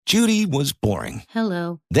Judy was boring.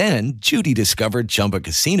 Hello. Then Judy discovered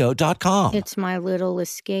ChumbaCasino.com. It's my little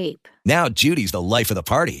escape. Now Judy's the life of the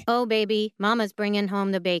party. Oh, baby, mama's bringing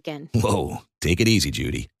home the bacon. Whoa, take it easy,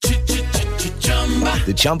 Judy.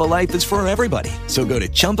 The Chumba life is for everybody. So go to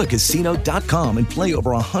ChumbaCasino.com and play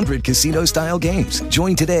over 100 casino-style games.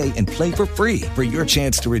 Join today and play for free for your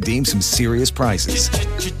chance to redeem some serious prizes.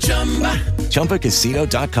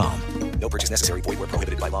 ChumbaCasino.com. No purchase necessary. Void where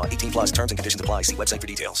prohibited by law. 18 plus terms and conditions apply. See website for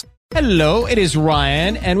details. Hello, it is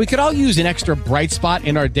Ryan, and we could all use an extra bright spot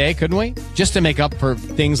in our day, couldn't we? Just to make up for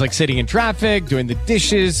things like sitting in traffic, doing the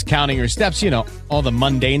dishes, counting your steps, all the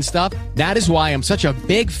mundane stuff. That is why I'm such a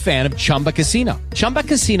big fan of Chumba Casino. Chumba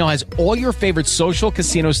Casino has all your favorite social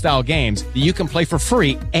casino-style games that you can play for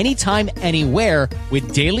free anytime, anywhere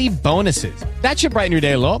with daily bonuses. That should brighten your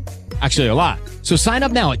day a little. Actually, a lot. So sign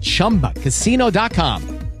up now at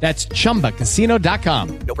ChumbaCasino.com. That's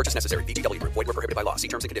ChumbaCasino.com. No purchase necessary. VGW. Void where prohibited by law. See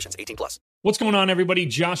terms and conditions. 18 plus. What's going on, everybody?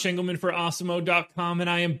 Josh Engelman for Awesemo.com, and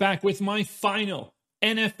I am back with my final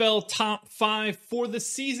NFL Top 5 for the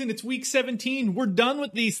season. It's Week 17. We're done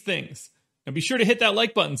with these things. Now be sure to hit that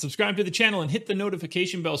like button, subscribe to the channel, and hit the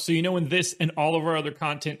notification bell so you know when this and all of our other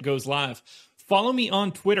content goes live. Follow me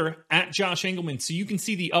on Twitter at Josh Engelman so you can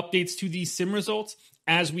see the updates to these sim results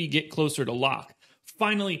as we get closer to lock.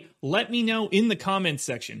 Finally, let me know in the comments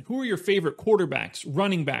section, who are your favorite quarterbacks,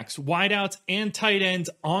 running backs, wideouts, and tight ends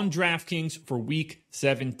on DraftKings for Week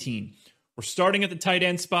 17. We're starting at the tight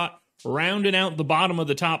end spot, rounding out the bottom of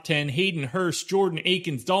the top 10, Hayden Hurst, Jordan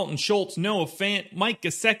Akins, Dalton Schultz, Noah Fant, Mike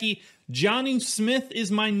Gesicki. Johnny Smith is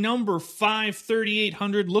my number 5,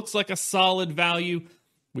 3,800, looks like a solid value.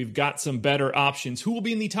 We've got some better options. Who will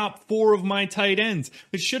be in the top 4 of my tight ends?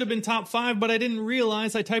 It should have been top 5, but I didn't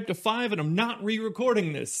realize I typed a 5 and I'm not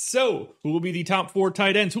re-recording this. So, who will be the top 4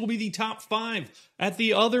 tight ends? Who will be the top 5 at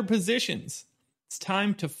the other positions? It's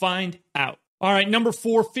time to find out. All right, number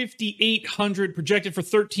 4, 5,800, projected for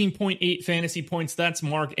 13.8 fantasy points. That's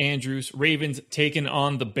Mark Andrews. Ravens taking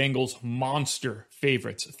on the Bengals monster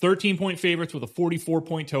favorites. 13-point favorites with a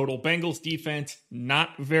 44-point total. Bengals defense,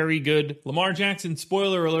 not very good. Lamar Jackson,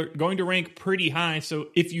 spoiler alert, going to rank pretty high. So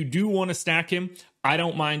if you do want to stack him, I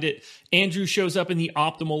don't mind it. Andrew shows up in the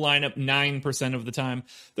optimal lineup 9% of the time.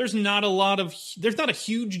 There's not a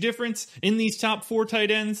huge difference in these top 4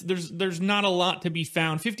 tight ends. There's not a lot to be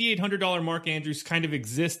found. $5,800 Mark Andrews kind of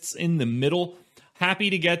exists in the middle.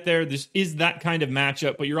 Happy to get there. This is that kind of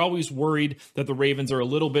matchup, but you're always worried that the Ravens are a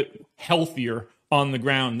little bit healthier on the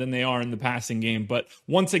ground than they are in the passing game. But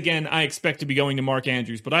once again, I expect to be going to Mark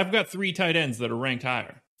Andrews, but I've got 3 tight ends that are ranked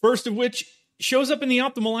higher. First of which shows up in the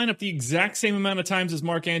optimal lineup the exact same amount of times as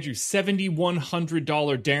Mark Andrews,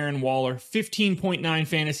 $7,100 Darren Waller, 15.9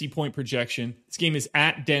 fantasy point projection. This game is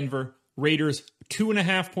at Denver. Raiders,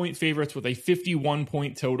 2.5-point favorites with a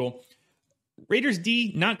 51-point total. Raiders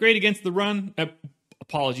D, not great against the run.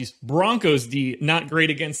 Broncos D, not great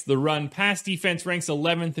against the run. Pass defense ranks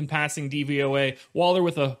 11th in passing DVOA. Waller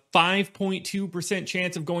with a 5.2%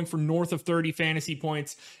 chance of going for north of 30 fantasy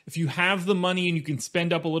points. If you have the money and you can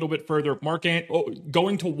spend up a little bit further,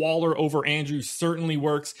 going to Waller over Andrews certainly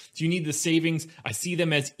works. If you need the savings, I see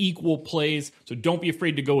them as equal plays, so don't be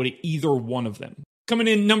afraid to go to either one of them. Coming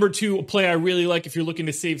in number 2, a play I really like if you're looking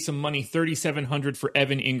to save some money, 3,700 for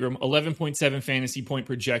Evan Ingram, 11.7 fantasy point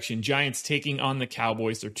projection. Giants taking on the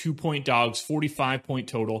Cowboys. They're 2-point dogs, 45-point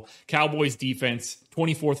total. Cowboys defense,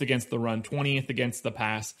 24th against the run, 20th against the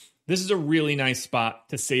pass. This is a really nice spot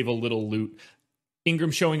to save a little loot.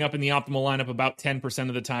 Ingram showing up in the optimal lineup about 10%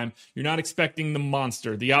 of the time. You're not expecting the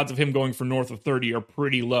monster. The odds of him going for north of 30 are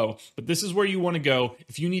pretty low. But this is where you want to go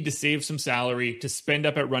if you need to save some salary, to spend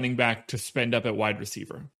up at running back, to spend up at wide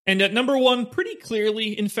receiver. And at number 1, pretty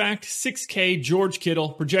clearly, in fact, 6K, George Kittle,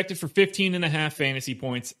 projected for 15.5 fantasy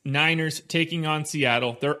points. Niners taking on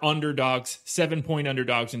Seattle. They're underdogs, 7-point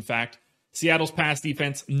underdogs, in fact. Seattle's pass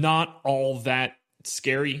defense, not all that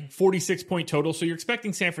scary, 46-point total, so you're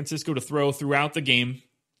expecting San Francisco to throw throughout the game.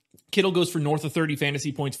 Kittle goes for north of 30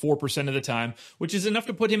 fantasy points 4% of the time, which is enough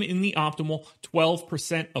to put him in the optimal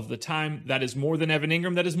 12% of the time. That is more than Evan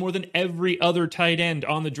Ingram. That is more than every other tight end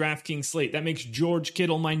on the DraftKings slate. That makes George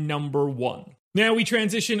Kittle my number 1. Now we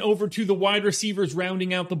transition over to the wide receivers,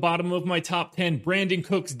 rounding out the bottom of my top 10. Brandon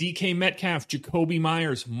Cooks, DK Metcalf, Jacoby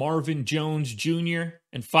Myers, Marvin Jones Jr.,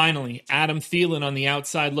 and finally, Adam Thielen on the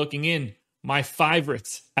outside looking in. My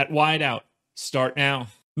favorites at wideout start now.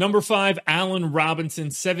 Number 5, Allen Robinson,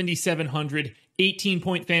 7,700,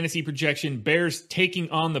 18-point fantasy projection. Bears taking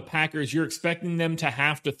on the Packers. You're expecting them to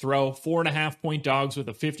have to throw 4.5-point dogs with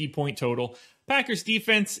a 50-point total. Packers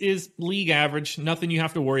defense is league average, nothing you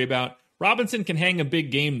have to worry about. Robinson can hang a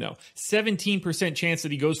big game, though. 17% chance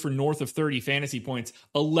that he goes for north of 30 fantasy points.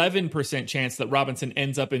 11% chance that Robinson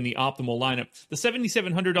ends up in the optimal lineup. The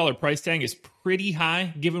 $7,700 price tag is pretty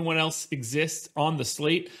high, given what else exists on the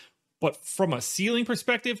slate. But from a ceiling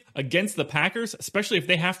perspective, against the Packers, especially if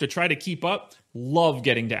they have to try to keep up, love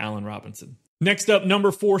getting to Allen Robinson. Next up,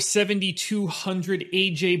 number 4, 7,200,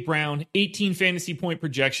 A.J. Brown, 18 fantasy point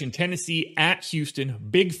projection, Tennessee at Houston,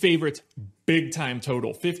 big favorites, big time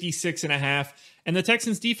total, 56.5. And the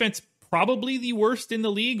Texans defense, probably the worst in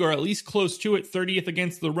the league, or at least close to it, 30th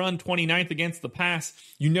against the run, 29th against the pass.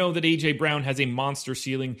 You know that A.J. Brown has a monster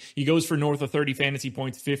ceiling. He goes for north of 30 fantasy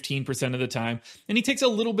points 15% of the time, and he takes a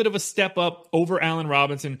little bit of a step up over Allen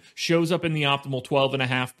Robinson, shows up in the optimal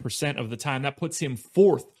 12.5% of the time. That puts him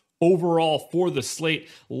 4th overall for the slate.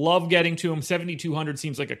 Love getting to him. 7,200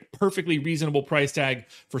 seems like a perfectly reasonable price tag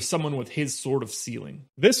for someone with his sort of ceiling.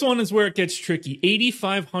 This one is where it gets tricky.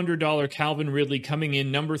 $8,500 Calvin Ridley coming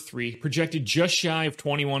in number 3, projected just shy of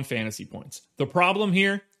 21 fantasy points. The problem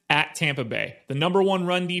here, at Tampa Bay, the number 1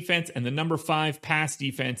 run defense and the number 5 pass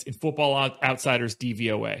defense in Football Outsiders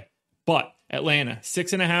DVOA. But Atlanta,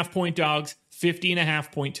 6.5 point dogs,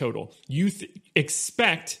 50.5 point total. You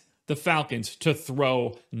expect the Falcons to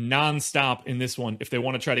throw nonstop in this one if they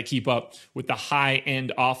want to try to keep up with the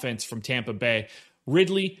high-end offense from Tampa Bay.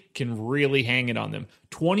 Ridley can really hang it on them.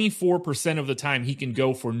 24% of the time he can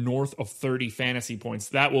go for north of 30 fantasy points.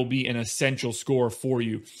 That will be an essential score for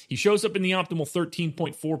you. He shows up in the optimal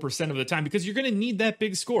 13.4% of the time because you're going to need that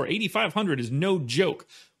big score. 8,500 is no joke.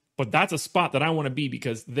 But that's a spot that I want to be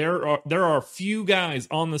because there are a few guys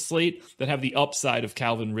on the slate that have the upside of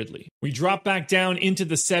Calvin Ridley. We drop back down into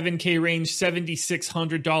the 7K range,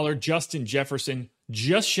 $7,600 Justin Jefferson,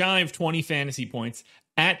 just shy of 20 fantasy points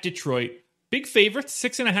at Detroit. Big favorites,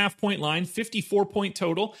 6.5 point line, 54 point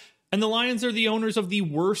total. And the Lions are the owners of the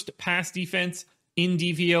worst pass defense in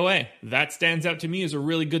DVOA. That stands out to me as a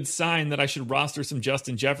really good sign that I should roster some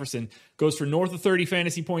Justin Jefferson. Goes for north of 30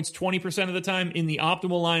 fantasy points 20% of the time, in the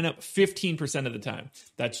optimal lineup 15% of the time.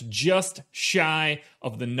 That's just shy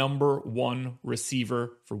of the number 1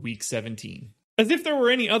 receiver for week 17. As if there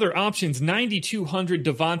were any other options, 9,200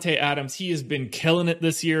 Davante Adams. He has been killing it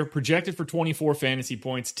this year, projected for 24 fantasy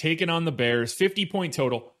points, taken on the Bears, 50 point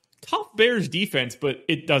total. Tough Bears defense, but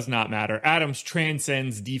it does not matter. Adams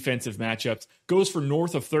transcends defensive matchups, goes for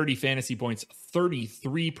north of 30 fantasy points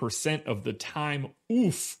 33% of the time.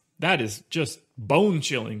 Oof, that is just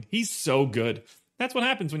bone-chilling. He's so good. That's what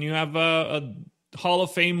happens when you have a Hall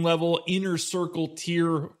of Fame level inner circle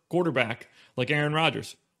tier quarterback like Aaron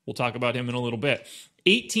Rodgers. We'll talk about him in a little bit.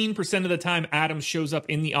 18% of the time, Adams shows up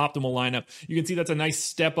in the optimal lineup. You can see that's a nice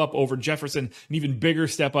step up over Jefferson, an even bigger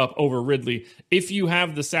step up over Ridley. If you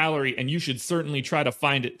have the salary, and you should certainly try to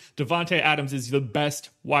find it, Davante Adams is the best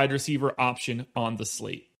wide receiver option on the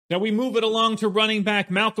slate. Now we move it along to running back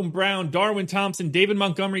Malcolm Brown, Darwin Thompson, David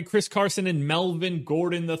Montgomery, Chris Carson, and Melvin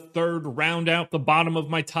Gordon the third round out the bottom of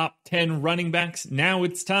my top 10 running backs. Now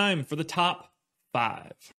it's time for the top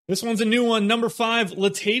 5. This one's a new one. Number 5,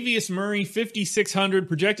 Latavius Murray, 5,600,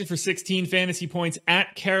 projected for 16 fantasy points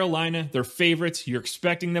at Carolina. They're favorites. You're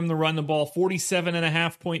expecting them to run the ball,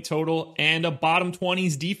 47.5 point total, and a bottom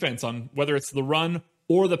 20s defense on whether it's the run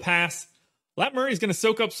or the pass. Lat Murray is going to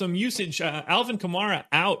soak up some usage. Alvin Kamara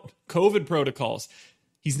out, COVID protocols.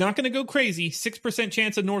 He's not going to go crazy. 6%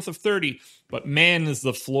 chance of north of 30, but man, does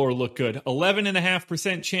the floor look good.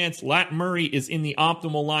 11.5% chance Lat Murray is in the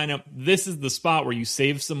optimal lineup. This is the spot where you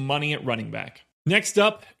save some money at running back. Next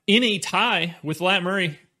up, in a tie with Lat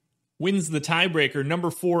Murray, wins the tiebreaker.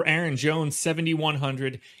 Number 4, Aaron Jones,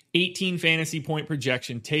 7,100, 18 fantasy point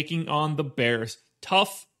projection, taking on the Bears.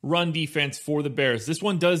 Tough run defense for the Bears. This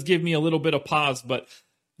one does give me a little bit of pause, but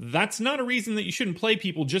that's not a reason that you shouldn't play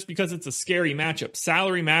people just because it's a scary matchup.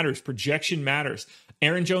 Salary matters. Projection matters.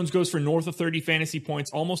 Aaron Jones goes for north of 30 fantasy points,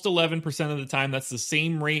 almost 11% of the time. That's the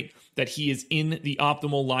same rate that he is in the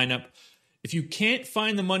optimal lineup. If you can't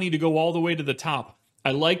find the money to go all the way to the top, I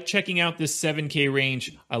like checking out this 7K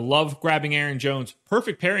range. I love grabbing Aaron Jones.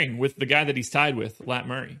 Perfect pairing with the guy that he's tied with, Lat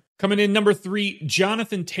Murray. Coming in number 3,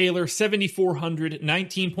 Jonathan Taylor, 7,400,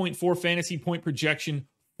 19.4 fantasy point projection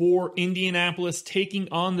for Indianapolis, taking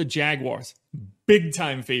on the Jaguars. Big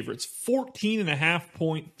time favorites, 14.5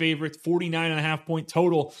 point favorites, 49.5 point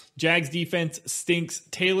total. Jags defense stinks.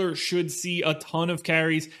 Taylor should see a ton of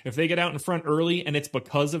carries. If they get out in front early and it's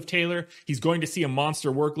because of Taylor, he's going to see a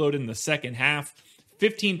monster workload in the second half.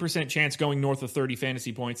 15% chance going north of 30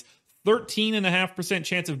 fantasy points. 13.5%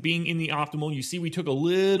 chance of being in the optimal. You see, we took a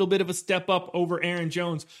little bit of a step up over Aaron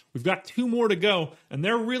Jones. We've got 2 more to go, and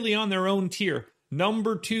they're really on their own tier.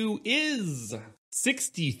 Number 2 is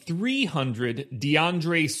 6,300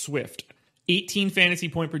 DeAndre Swift, 18 fantasy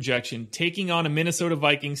point projection, taking on a Minnesota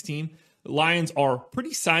Vikings team. The Lions are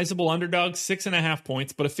pretty sizable underdogs, 6.5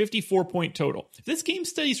 points, but a 54-point total. If this game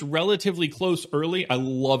stays relatively close early, I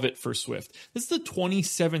love it for Swift. This is the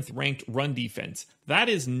 27th ranked run defense. That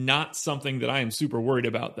is not something that I am super worried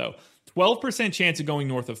about, though. 12% chance of going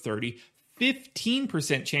north of 30,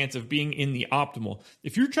 15% chance of being in the optimal.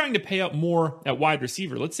 If you're trying to pay up more at wide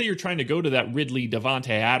receiver, let's say you're trying to go to that Ridley Davante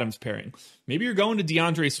Adams pairing. Maybe you're going to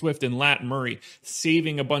DeAndre Swift and Lat Murray,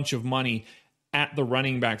 saving a bunch of money at the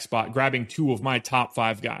running back spot, grabbing two of my top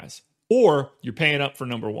 5 guys. Or you're paying up for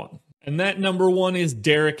number 1. And that number 1 is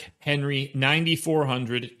Derrick Henry,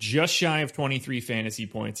 9,400, just shy of 23 fantasy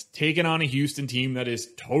points, taking on a Houston team that is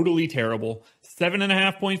totally terrible.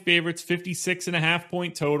 7.5 point favorites, 56.5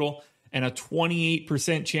 point total, and a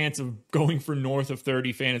 28% chance of going for north of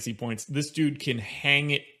 30 fantasy points. This dude can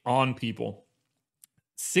hang it on people.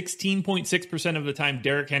 16.6% of the time,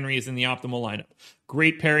 Derrick Henry is in the optimal lineup.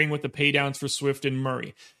 Great pairing with the paydowns for Swift and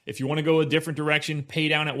Murray. If you want to go a different direction, pay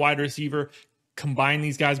down at wide receiver, combine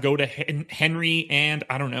these guys, go to Henry and,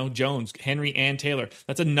 Jones, Henry and Taylor.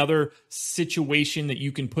 That's another situation that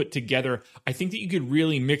you can put together. I think that you could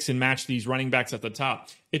really mix and match these running backs at the top.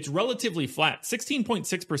 It's relatively flat,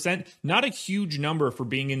 16.6%, not a huge number for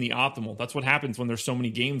being in the optimal. That's what happens when there's so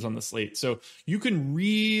many games on the slate. So you can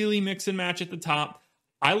really mix and match at the top.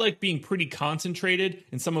 I like being pretty concentrated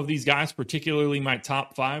in some of these guys, particularly my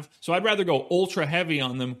top 5. So I'd rather go ultra heavy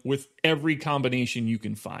on them with every combination you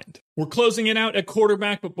can find. We're closing it out at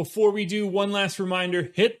quarterback, but before we do, one last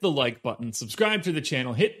reminder, hit the like button, subscribe to the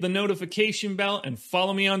channel, hit the notification bell, and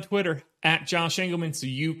follow me on Twitter at Josh Engelman so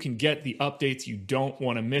you can get the updates. You don't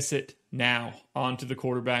want to miss it. Now, on to the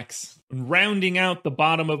quarterbacks. Rounding out the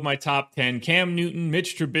bottom of my top 10, Cam Newton,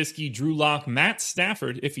 Mitch Trubisky, Drew Lock, Matt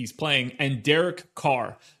Stafford, if he's playing, and Derek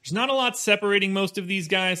Carr. There's not a lot separating most of these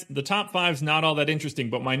guys. The top 5's not all that interesting,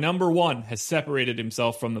 but my number 1 has separated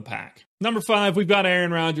himself from the pack. Number 5, we've got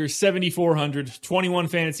Aaron Rodgers, 7,400, 21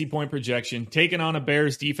 fantasy point projection, taking on a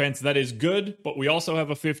Bears defense that is good, but we also have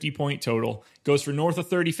a 50-point total. Goes for north of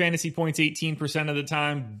 30 fantasy points 18% of the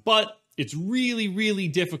time, but it's really, really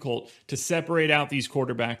difficult to separate out these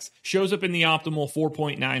quarterbacks. Shows up in the optimal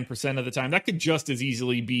 4.9% of the time. That could just as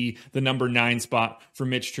easily be the number 9 spot for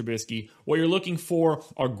Mitch Trubisky. What you're looking for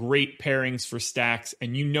are great pairings for stacks,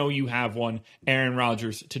 and you know you have one, Aaron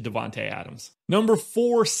Rodgers to Davante Adams. Number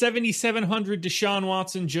 4, 7,700, Deshaun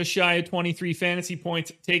Watson, just shy of 23 fantasy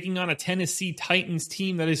points, taking on a Tennessee Titans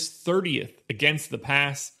team that is 30th against the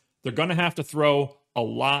pass. They're going to have to throw a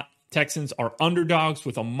lot. Texans are underdogs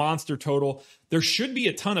with a monster total. There should be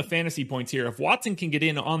a ton of fantasy points here. If Watson can get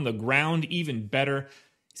in on the ground, even better.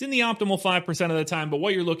 He's in the optimal 5% of the time, but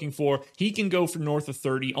what you're looking for, he can go for north of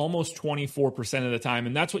 30, almost 24% of the time,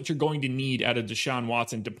 and that's what you're going to need out of Deshaun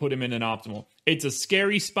Watson to put him in an optimal. It's a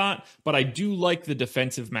scary spot, but I do like the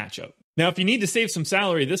defensive matchup. Now, if you need to save some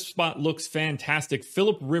salary, this spot looks fantastic.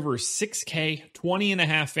 Phillip Rivers, 6K,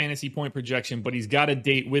 20.5 fantasy point projection, but he's got a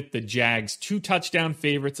date with the Jags. 2 touchdown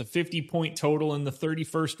favorites, a 50-point total, in the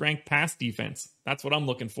 31st ranked pass defense. That's what I'm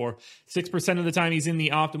looking for. 6% of the time he's in the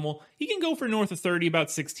optimal. He can go for north of 30 about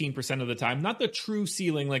 16% of the time. Not the true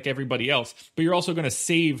ceiling like everybody else, but you're also going to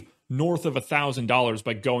save north of $1,000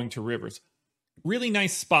 by going to Rivers. Really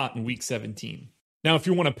nice spot in week 17. Now, if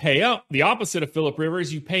you want to pay up, the opposite of Phillip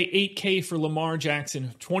Rivers, you pay $8K for Lamar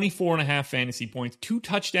Jackson, 24.5 fantasy points, 2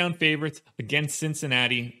 touchdown favorites against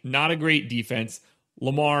Cincinnati. Not a great defense.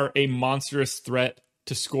 Lamar, a monstrous threat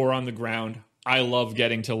to score on the ground. I love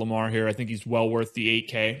getting to Lamar here. I think he's well worth the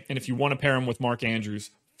 8K. And if you want to pair him with Mark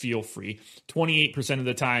Andrews, feel free. 28% of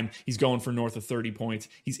the time, he's going for north of 30 points.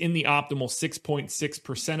 He's in the optimal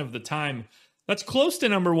 6.6% of the time. That's close to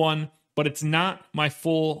number 1. But it's not my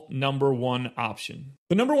full number 1 option.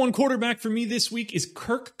 The number 1 quarterback for me this week is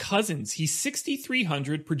Kirk Cousins. He's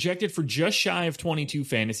 6,300, projected for just shy of 22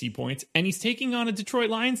 fantasy points, and he's taking on a Detroit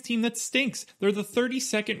Lions team that stinks. They're the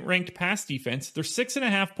 32nd ranked pass defense. They're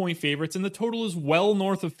 6.5 point favorites, and the total is well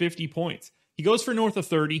north of 50 points. He goes for north of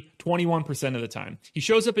 30, 21% of the time. He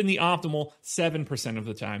shows up in the optimal 7% of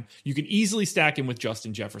the time. You can easily stack him with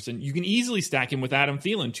Justin Jefferson. You can easily stack him with Adam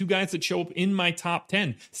Thielen, 2 guys that show up in my top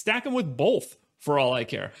 10. Stack him with both for all I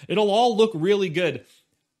care. It'll all look really good.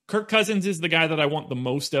 Kirk Cousins is the guy that I want the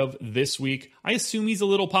most of this week. I assume he's a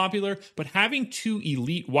little popular, but having 2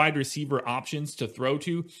 elite wide receiver options to throw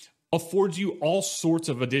to affords you all sorts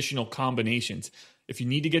of additional combinations. If you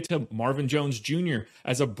need to get to Marvin Jones Jr.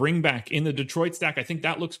 as a bringback in the Detroit stack, I think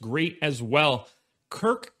that looks great as well.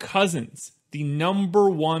 Kirk Cousins, the number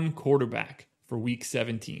 1 quarterback for week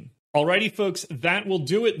 17. Alrighty, folks, that will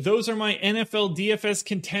do it. Those are my NFL DFS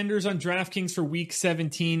contenders on DraftKings for Week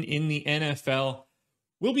 17 in the NFL.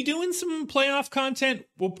 We'll be doing some playoff content.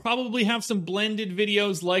 We'll probably have some blended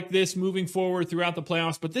videos like this moving forward throughout the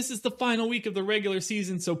playoffs, but this is the final week of the regular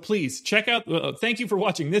season, so please check out, thank you for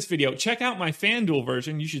watching this video. Check out my FanDuel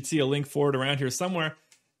version. You should see a link for it around here somewhere.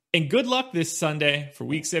 And good luck this Sunday for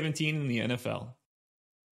Week 17 in the NFL.